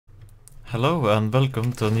Hello and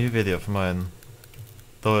welcome to a new video of mine,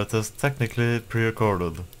 though it is technically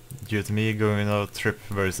pre-recorded, due to me going on a trip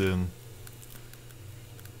very soon.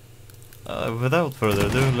 Without further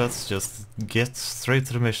ado, let's just get straight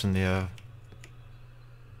to the mission here.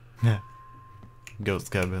 Ghost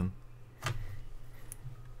cabin.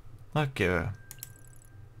 Okay.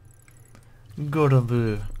 Gordon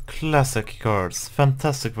Blue. Classic cars.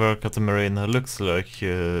 Fantastic work at the marina. Looks like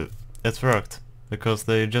it worked, because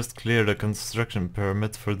they just cleared a construction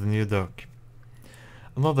permit for the new dock.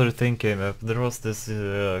 Another thing came up. There was this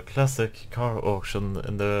classic car auction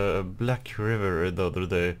in the Black River the other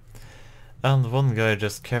day, and one guy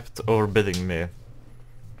just kept overbidding me.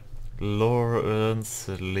 Lawrence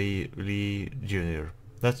Lee Jr.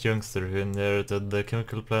 That youngster who inherited the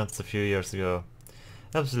chemical plants a few years ago.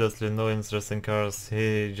 Absolutely no interest in cars,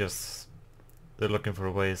 he just looking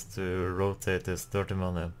for ways to rotate his dirty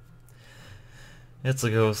money. It's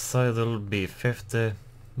a homicidal B50,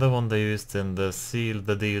 the one they used in the Seal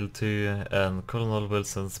the Deal 2 and Colonel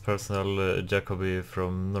Wilson's personal Jacobi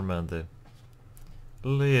from Normandy.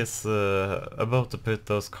 Lee is about to put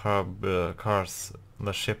those cars on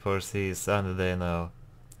the ship overseas any day now,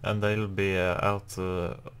 and they'll be out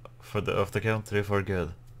of the country for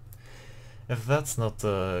good. If that's not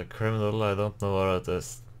a criminal, I don't know what it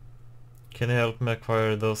is. Can you help me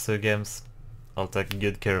acquire those two games? I'll take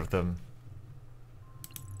good care of them.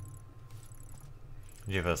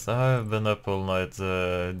 GFS, I've been up all night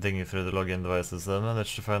digging through the login devices and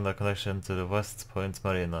managed to find a connection to the West Point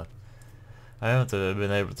Marina. I haven't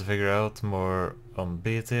been able to figure out more on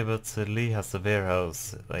BT, but Lee has a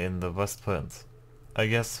warehouse in the West Point. I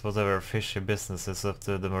guess whatever fishy business is up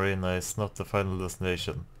to the marina is not the final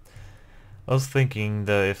destination. I was thinking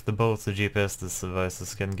that if both the GPS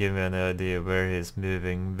devices can give me any idea where he's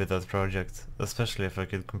moving with that project, especially if I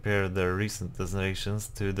could compare their recent destinations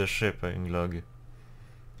to the shipping log.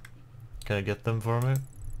 Can I get them for me?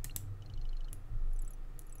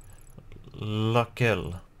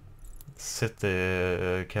 Lockel.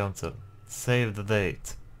 City Council. Save the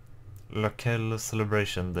date. Lockel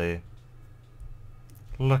Celebration Day.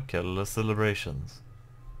 Lockel Celebrations.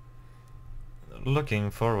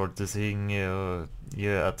 Looking forward to seeing you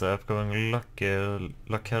at the upcoming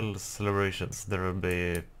Lockel celebrations. There will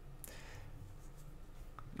be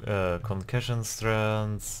concussion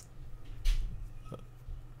strands,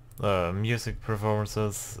 music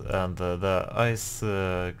performances, and the ice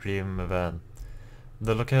cream van.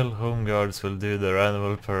 The local home guards will do their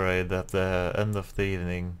annual parade at the end of the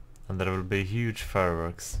evening, and there will be huge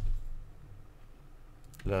fireworks.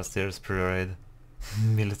 Last year's parade.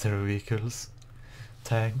 Military vehicles.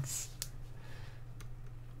 Tanks.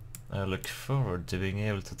 I look forward to being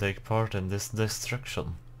able to take part in this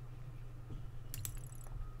destruction.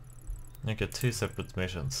 I get 2 separate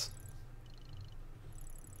missions.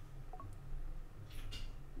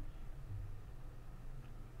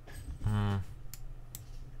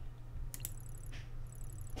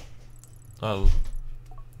 Well,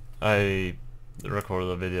 I recorded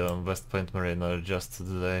a video on West Point Marina just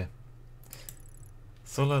today.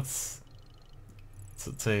 So let's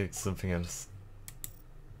take something else.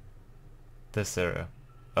 This area.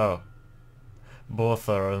 Oh. Both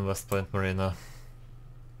are in West Point Marina.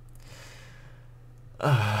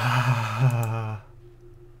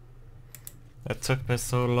 It took me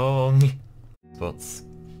so long. Spots.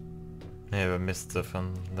 Maybe I missed stuff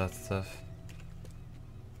and that stuff.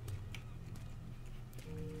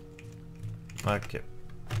 Okay.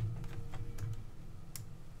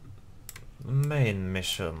 Main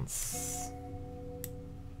missions.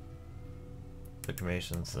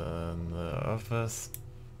 Documentations in the office.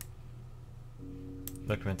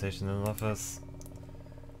 Documentation in the office.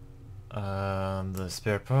 And the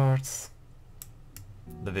spare parts.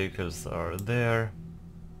 The vehicles are there.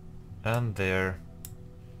 And there.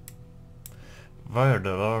 Wired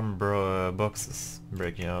alarm boxes.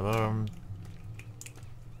 Breaking alarm.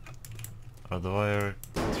 Or the wire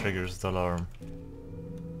triggers the alarm.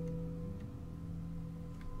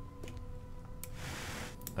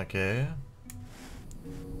 Okay.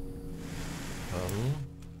 Well,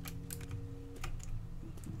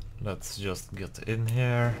 let's just get in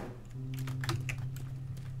here.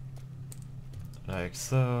 Like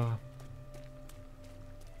so.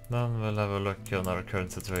 Then we'll have a look on our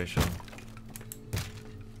current situation.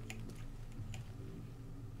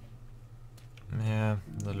 Yeah,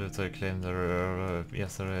 the loot I claimed there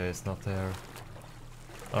yesterday is not there.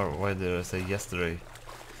 Or why did I say yesterday?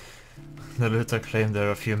 The loot I claimed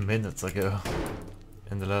there a few minutes ago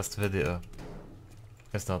in the last video.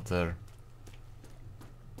 It's not there.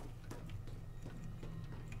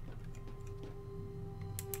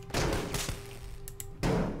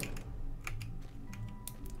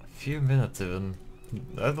 Few minutes even.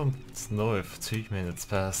 I don't know if 3 minutes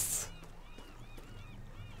passed.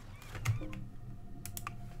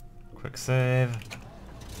 Quick save.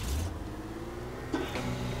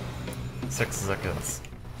 6 seconds.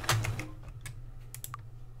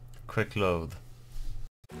 Quick load.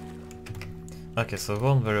 Okay, so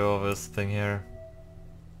one very obvious thing here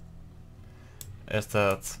is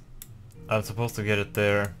that I'm supposed to get it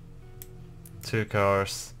there. 2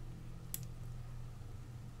 cars.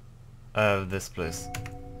 I have this place.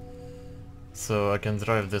 So I can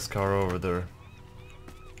drive this car over there.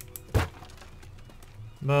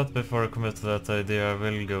 But before I commit to that idea, I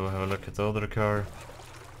will go have a look at the other car.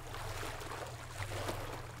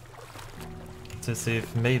 To see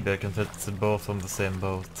if maybe I can fit both on the same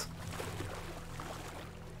boat.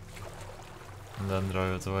 And then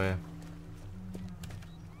drive it away.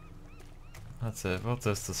 That's it. What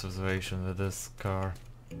is the situation with this car?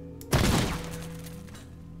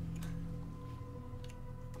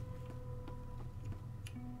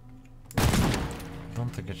 I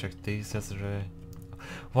don't think I checked these yesterday.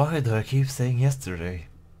 Why do I keep saying yesterday?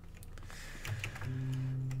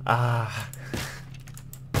 Ah.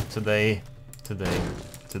 Today.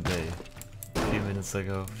 Few minutes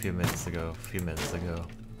ago.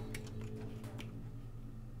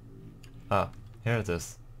 Ah, here it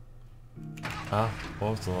is. Ah,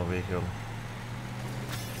 also a vehicle.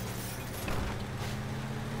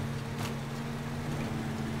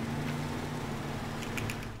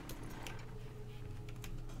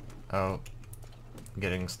 Oh,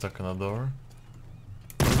 getting stuck on a door?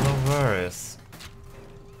 No worries.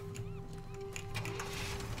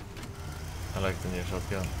 I like the new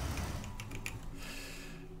shotgun.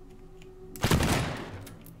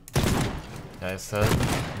 I said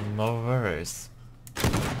no worries.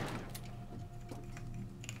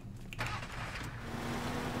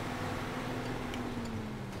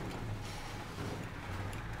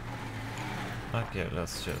 Okay,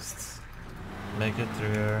 let's just make it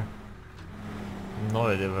through here. No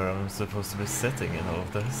idea where I'm supposed to be sitting in all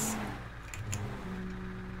of this.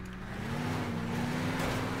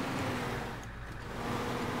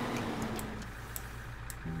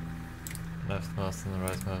 Left mouse and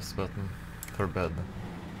right mouse button for bed.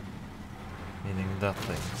 Meaning that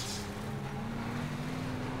thing.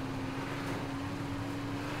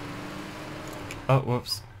 Oh,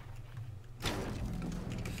 whoops.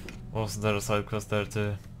 Was there a side quest there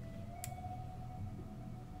too?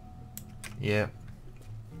 Yeah.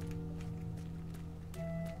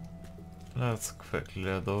 Let's quickly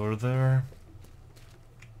head over there.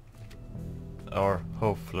 Or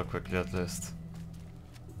hopefully quickly at least.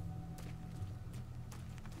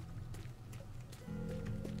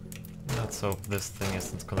 Let's hope this thing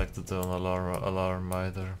isn't connected to an alarm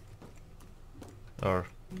either. Or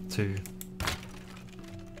two.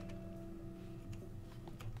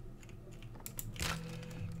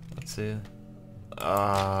 Let's see.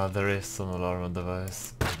 Ah, there is an alarm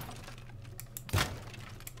device.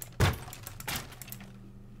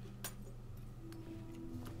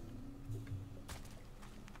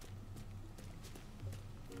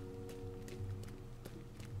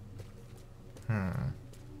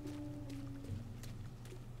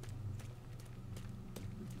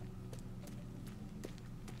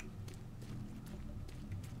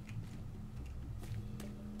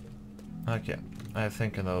 Okay, I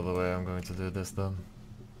think I know the way I'm going to do this then.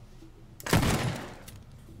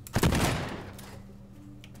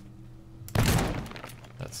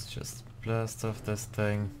 Let's just blast off this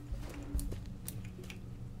thing.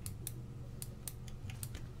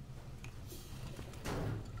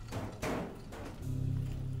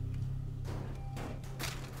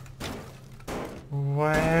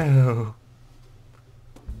 Wow!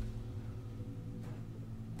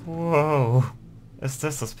 Whoa! Is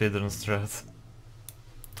this a speedrun strat?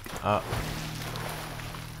 Ah.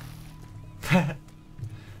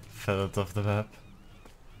 Fell out of the map.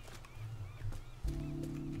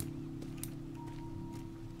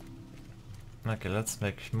 Okay, let's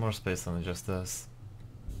make more space than just this.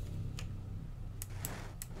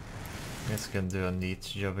 Guess we can do a neat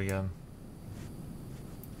job again.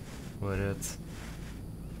 With it.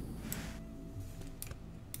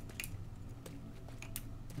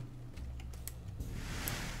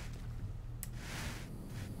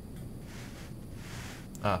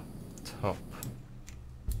 Ah, top.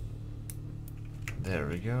 There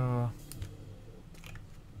we go.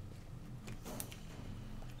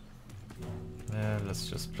 Yeah, let's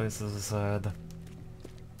just place this aside.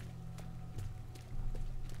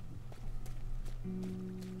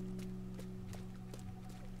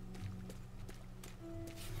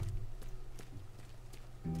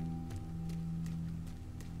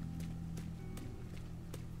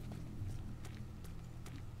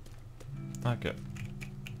 Okay.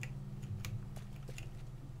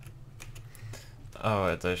 Oh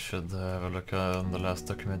wait, I should have a look on the last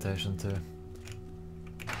documentation too.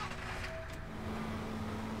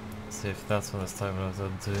 See if that's when it's time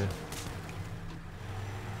limited too.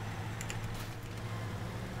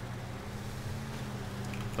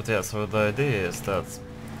 But yeah, so the idea is that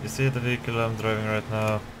you see the vehicle I'm driving right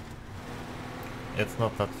now, it's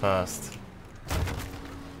not that fast.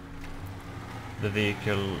 The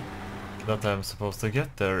vehicle that I'm supposed to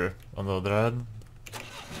get there, on the other hand,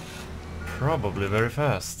 probably very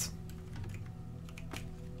fast.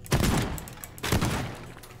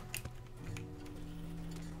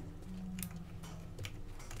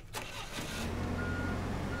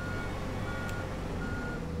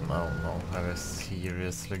 No, I was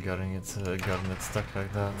seriously gotten it stuck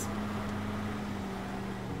like that.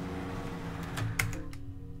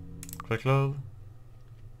 Quick load.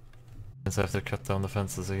 Means I have to cut down the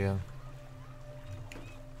fences again.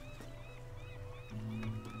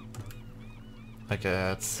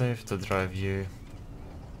 Okay, it's safe to drive you.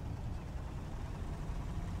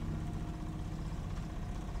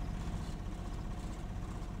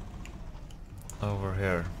 Over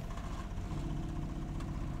here.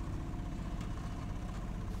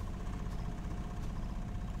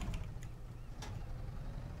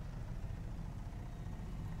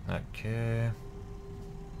 Okay.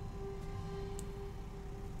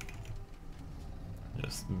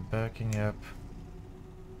 Just backing up.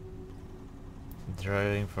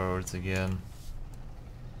 Driving forwards again.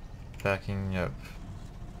 Backing up.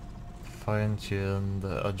 Fine-tune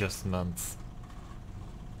the adjustments.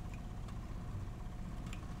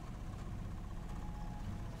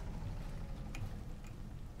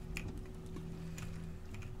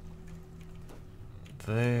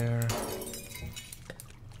 There.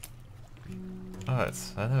 Alright,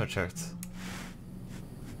 I never checked.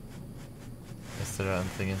 Is there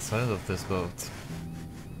anything inside of this boat?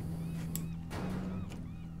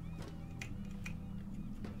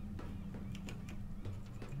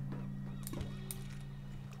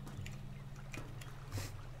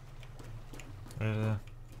 Really?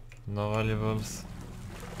 No valuables?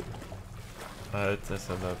 Alright, I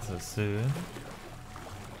said that soon.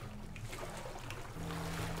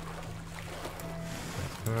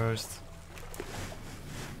 First.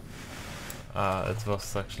 Ah, it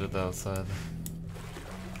was actually the outside.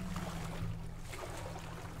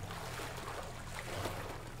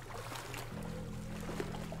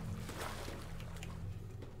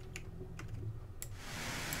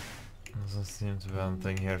 Doesn't seem to be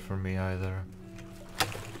anything here for me either.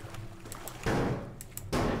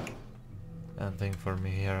 Anything for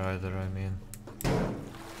me here either, I mean.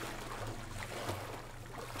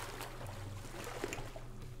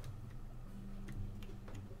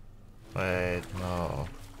 Wait, no.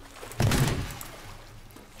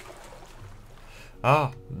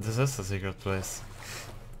 Ah, this is a secret place.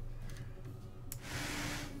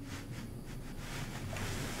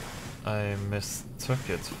 I mistook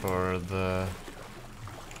it for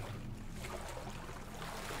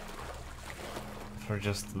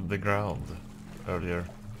just the ground earlier.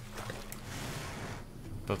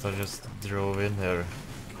 But I just drove in here.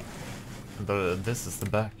 This is the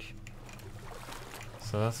back.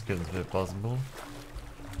 So that's going to be possible.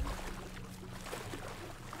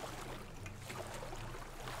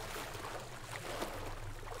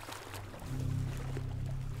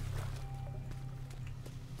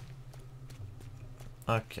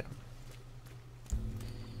 Okay.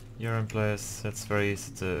 You're in place, it's very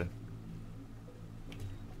easy to...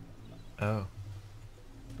 Oh.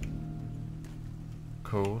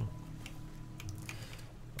 Cool.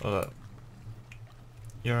 Well,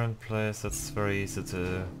 you're in place, it's very easy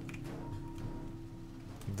to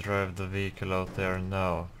drive the vehicle out there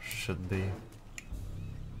now, should be.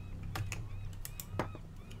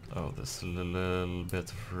 Oh, this little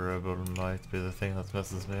bit of rubble might be the thing that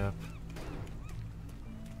messes me up.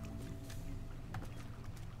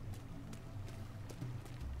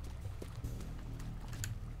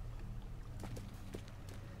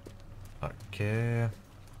 Okay.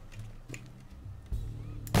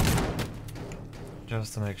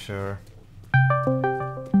 Just to make sure.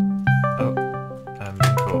 Oh, I'm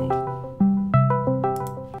being cold.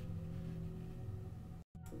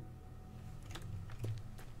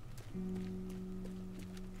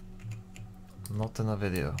 Not in a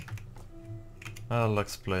video. I'll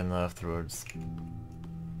explain afterwards.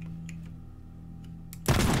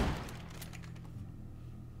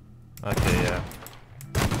 Okay, yeah.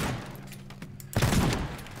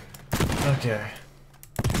 Okay.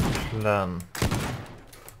 Plan.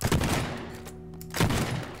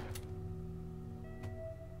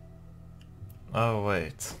 Oh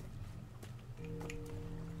wait.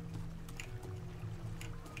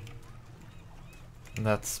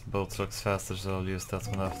 That boat looks faster, so I'll use that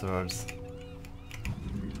one afterwards.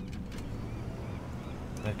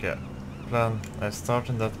 Okay. Plan. I start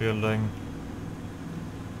in that building.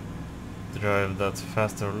 Drive that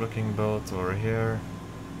faster looking boat over here.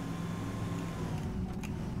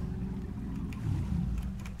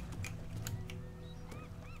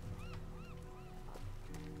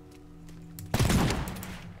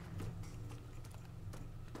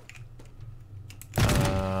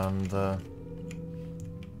 And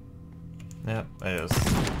yeah, I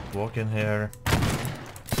just walk in here.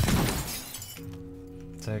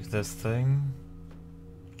 Take this thing.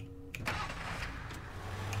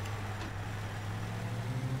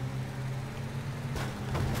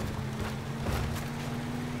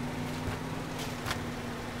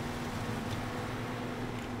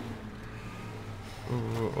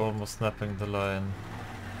 Ooh, almost snapping the line.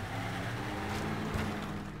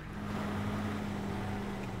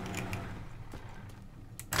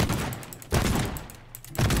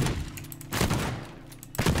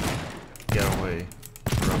 Get away,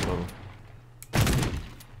 rebel.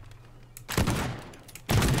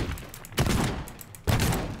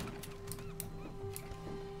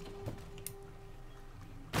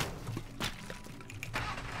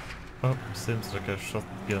 Oh, seems like I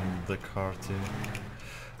shotgunned the car too.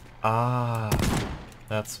 Ah,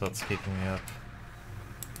 that's what's keeping me up.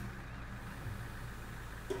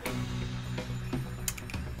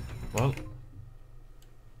 Well,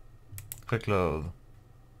 quick load.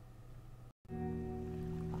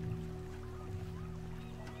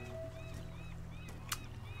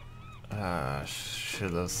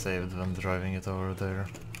 Should have saved when driving it over there.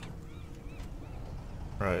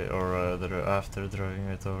 Right, or after driving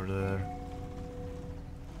it over there.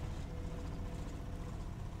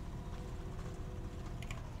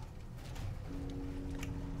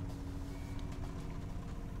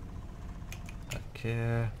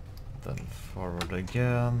 Okay, then forward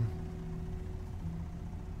again.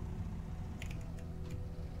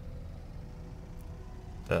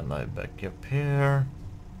 Then I back up here.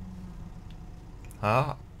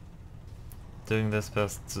 Ah! Doing this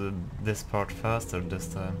part faster this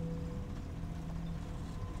time.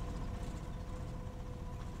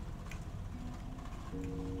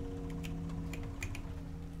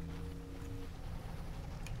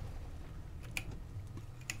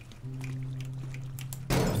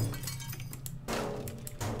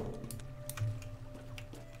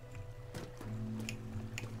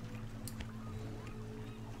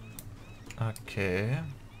 Okay.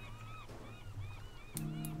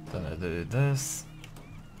 Then I do this.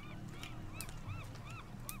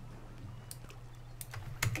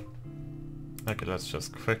 Okay, let's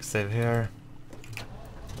just quick save here.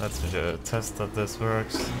 Let's test that this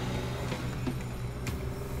works.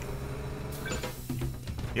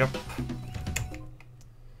 Yep.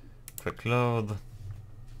 Quick load.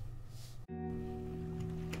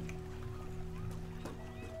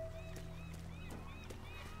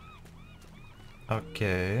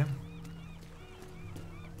 Okay.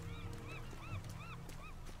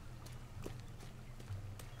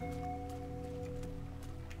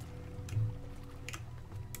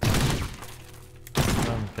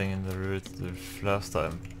 Something in the roof last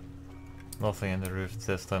time. Nothing in the roof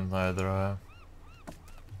this time neither. Up,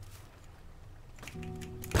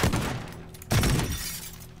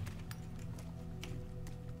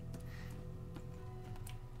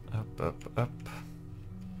 up, up.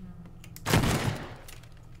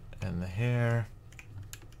 In here.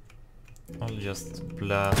 I'll just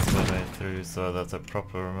blast my way through so that I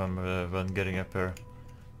properly remember when getting up here.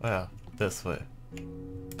 Oh yeah, this way.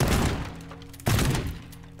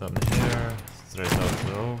 Then here, straight out to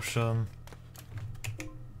the ocean.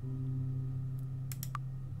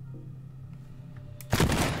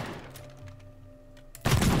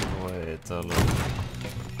 Wait a little.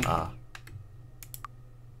 Ah.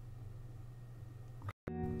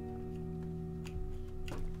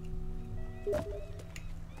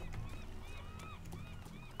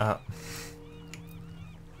 Ah.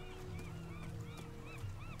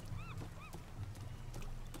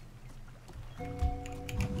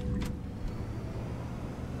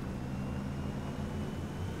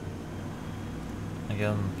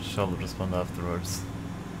 Again, shall respond afterwards.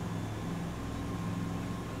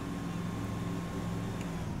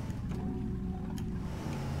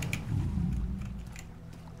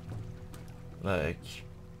 Like,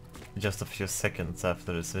 just a few seconds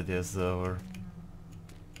after this video is over.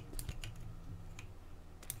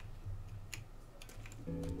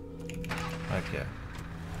 Okay.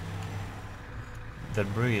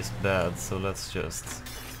 Debris is bad, so let's just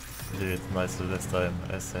do it nicely this time.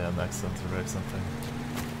 I say an accent to break something.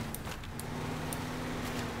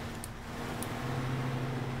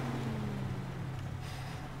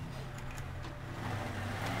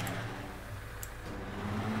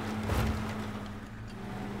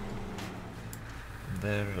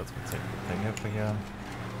 There, let me take the thing up again.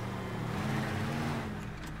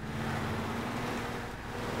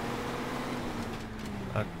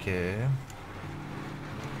 Okay.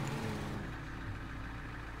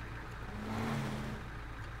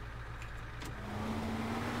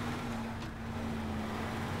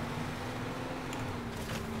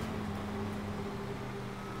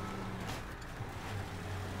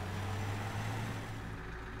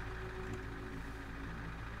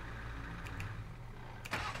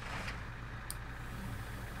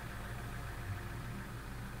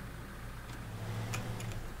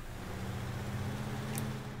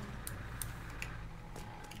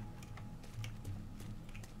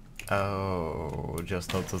 Oh,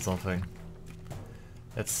 just noticed something.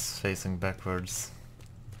 It's facing backwards.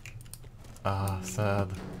 Ah, sad.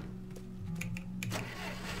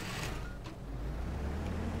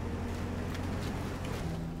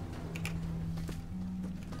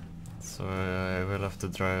 So I will have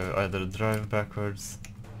to either drive backwards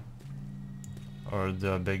or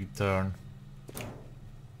do a big turn.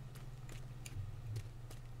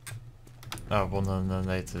 Ah,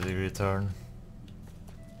 180-degree turn.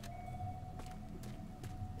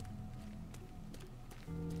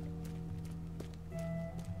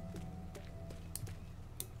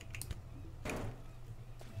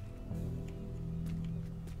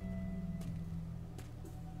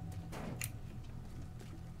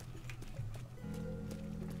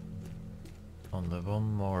 Only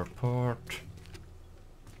one more port.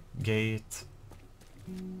 Gate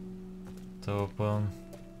to open.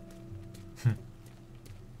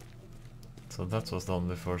 So that was done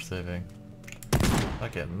before saving.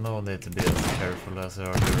 Okay, no need to be as careful as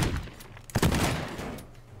earlier.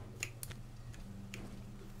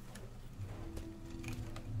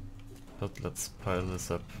 But let's pile this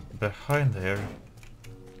up behind here.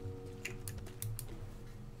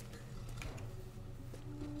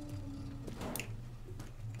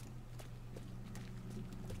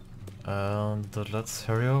 And let's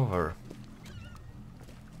hurry over.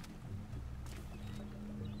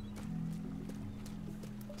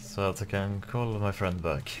 So that I can call my friend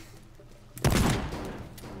back.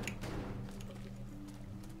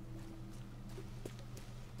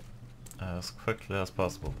 As quickly as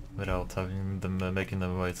possible, without having them making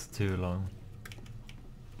them wait too long.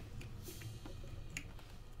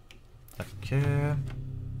 Okay.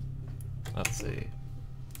 Let's see.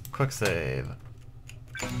 Quick save.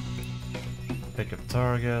 Pick up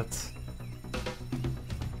target.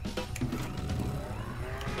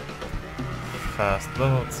 Fast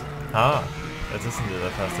boat. Ah, it doesn't do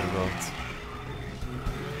that faster boat.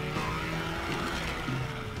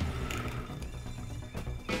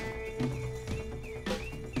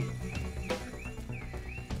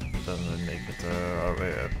 Then we make it our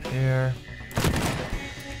way up here.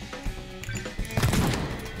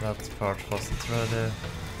 That part wasn't ready,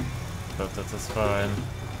 but that is fine.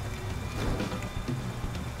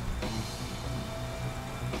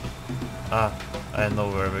 Ah, I know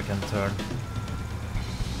where we can turn.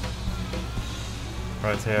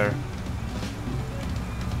 Right here.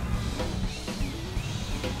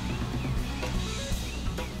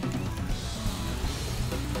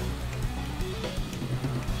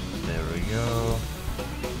 There we go.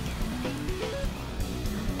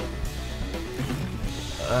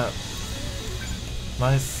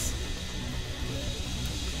 Nice.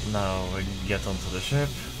 Now we get onto the ship.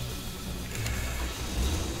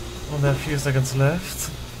 Only a few seconds left.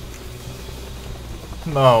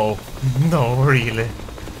 No, no, really.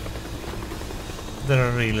 Did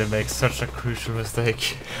I really make such a crucial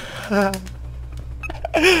mistake?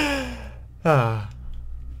 Ah,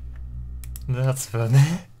 that's funny.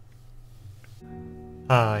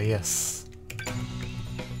 Ah, yes.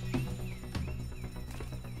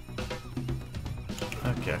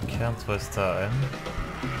 Okay, I can't waste time.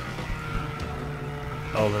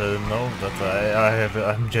 I already know that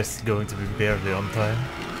I'm just going to be barely on time.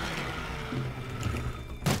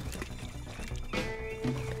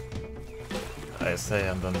 I say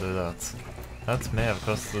and then do that. That may have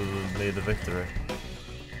costed me the victory.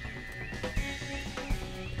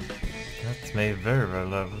 That may very well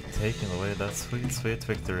have taken away that sweet, sweet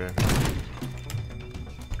victory.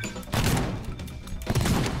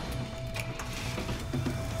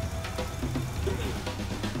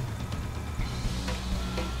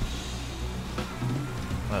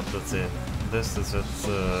 Let's see. This is its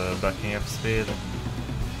backing up speed.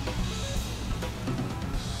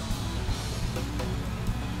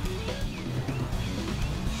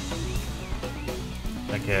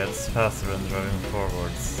 Okay, it's faster than driving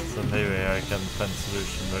forwards, so maybe I can find a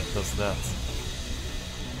solution where it does that.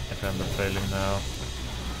 If I end up failing now.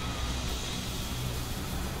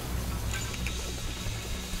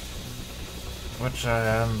 Which I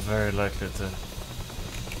am very likely to.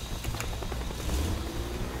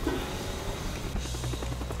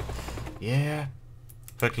 Yeah!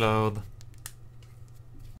 Quick load.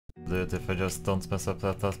 Do it if I just don't mess up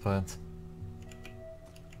at that point.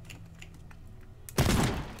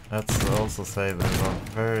 That's also saving a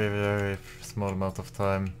very, very small amount of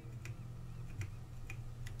time.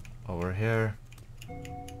 Over here.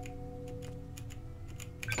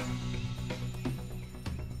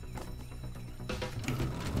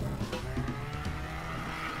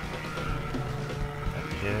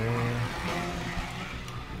 Okay.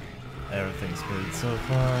 Everything's good so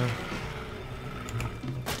far.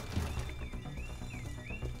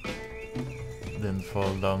 Didn't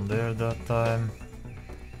fall down there that time.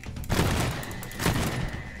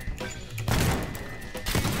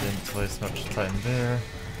 Didn't waste much time there.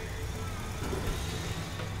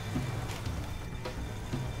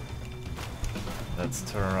 Let's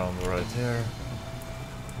turn around right here.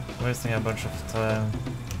 Wasting a bunch of time,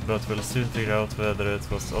 but we'll soon figure out whether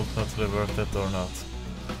it was ultimately worth it or not.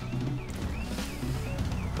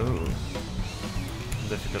 Ooh.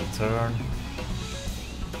 Difficult turn.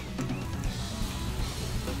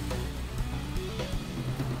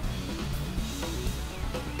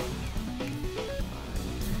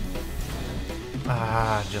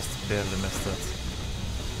 Ah, just barely missed it.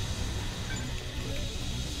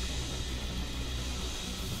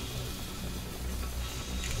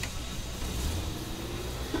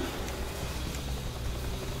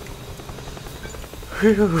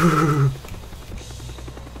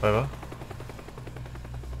 Wait, what?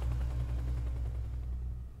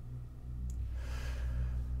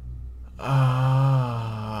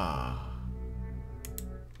 Ah.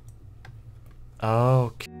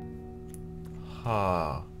 Okay.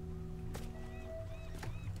 Ha.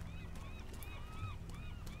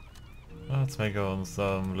 Let's make on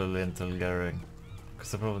some little intel gathering.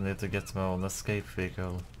 Because I probably need to get my own escape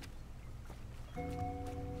vehicle.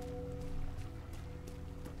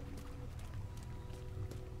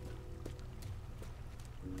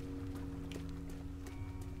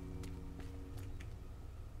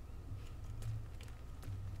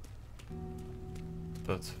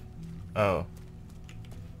 But, oh.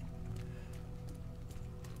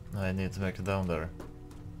 I need to make it down there.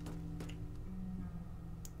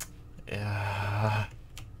 Yeah.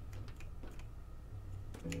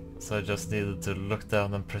 So I just needed to look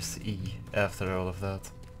down and press E after all of that.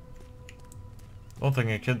 One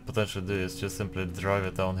thing I could potentially do is just simply drive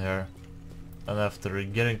it down here. And after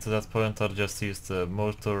getting to that point I'll just use the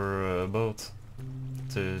motor boat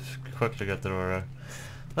to quickly get there.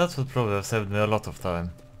 That would probably have saved me a lot of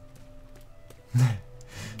time.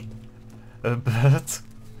 But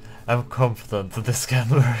I'm confident that this can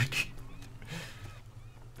work.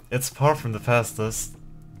 It's far from the fastest,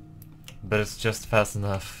 but it's just fast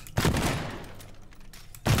enough.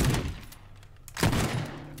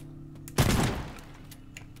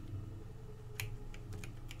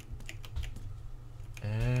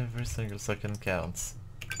 Every single second counts.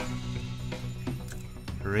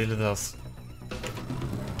 It really does.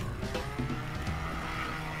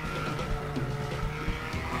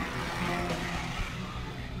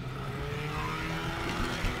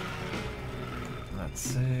 Let's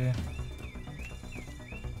see.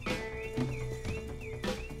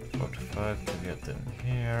 45 to get in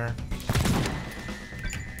here.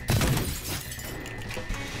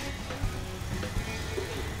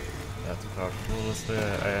 That car flawlessly. I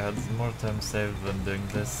had more time saved when doing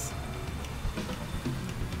this.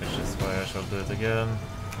 Which is why I shall do it again.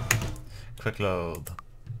 Quick load.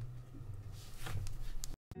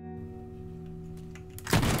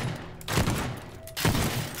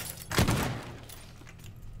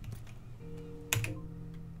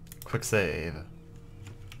 Quick save.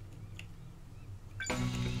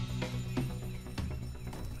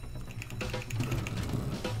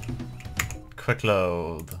 Quick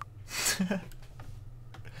load.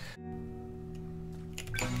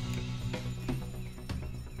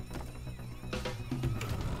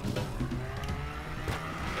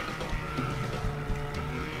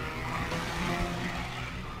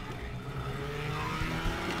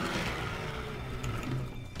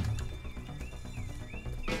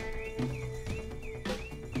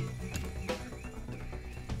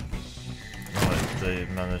 they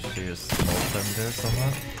managed to use small time there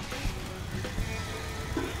somehow.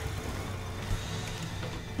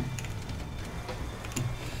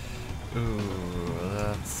 Ooh,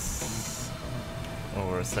 that's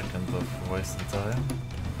over a second of wasted time.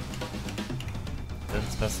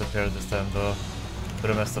 Didn't mess up here this time though,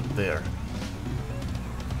 but I messed up there.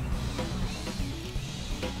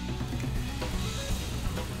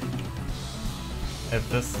 If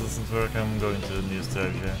this doesn't work, I'm going to a new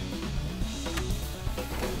strategy.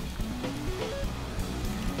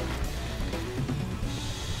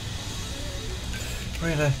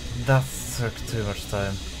 Really? That took too much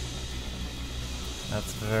time.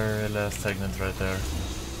 That's the very last segment right there.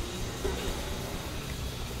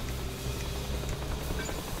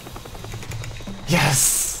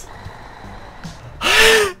 Yes!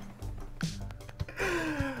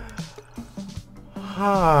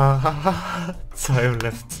 Time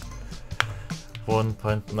left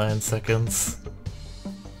 1.9 seconds.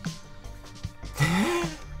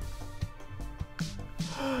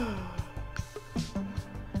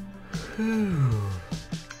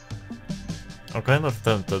 I'm kind of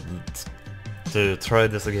tempted to try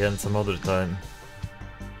this again some other time.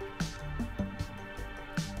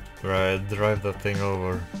 Where I drive that thing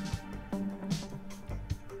over.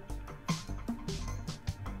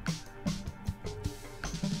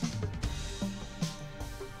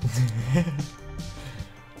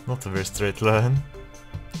 Not a very straight line.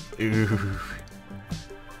 Ooh.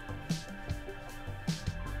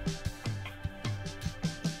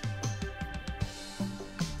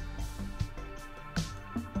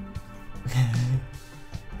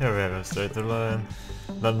 Here we have a straighter line.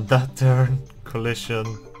 Then that turn, collision,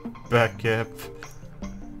 back up.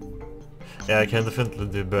 Yeah, I can definitely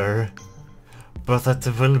do better. But that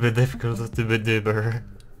will be difficult to do better.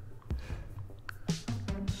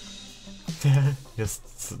 Just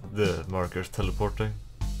the markers teleporting.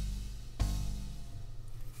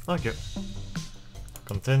 Okay.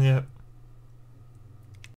 Continue.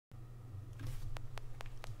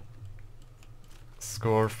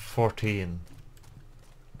 Score 14.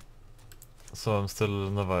 So I'm still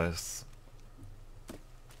a novice.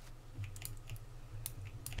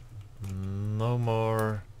 No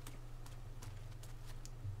more...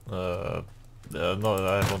 no,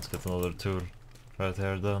 I want to get another tool right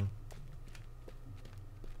here then.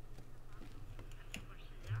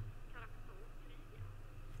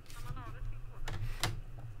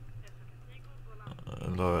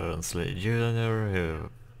 Lawrence Lee Jr. who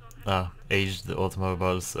aged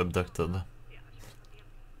automobiles abducted.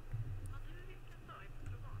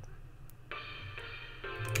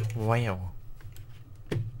 Wow.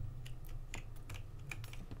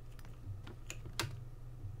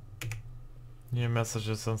 New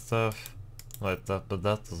messages and stuff like that, but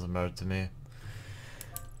that doesn't matter to me.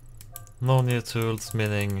 No new tools,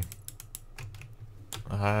 meaning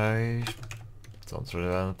I don't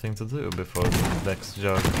really have anything to do before the next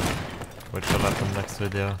job, which will happen next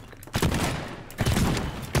video.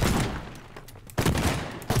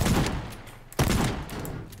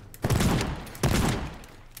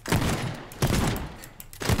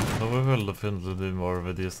 So we will definitely do more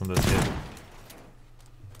videos on this game.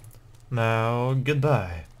 Now,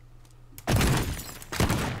 goodbye.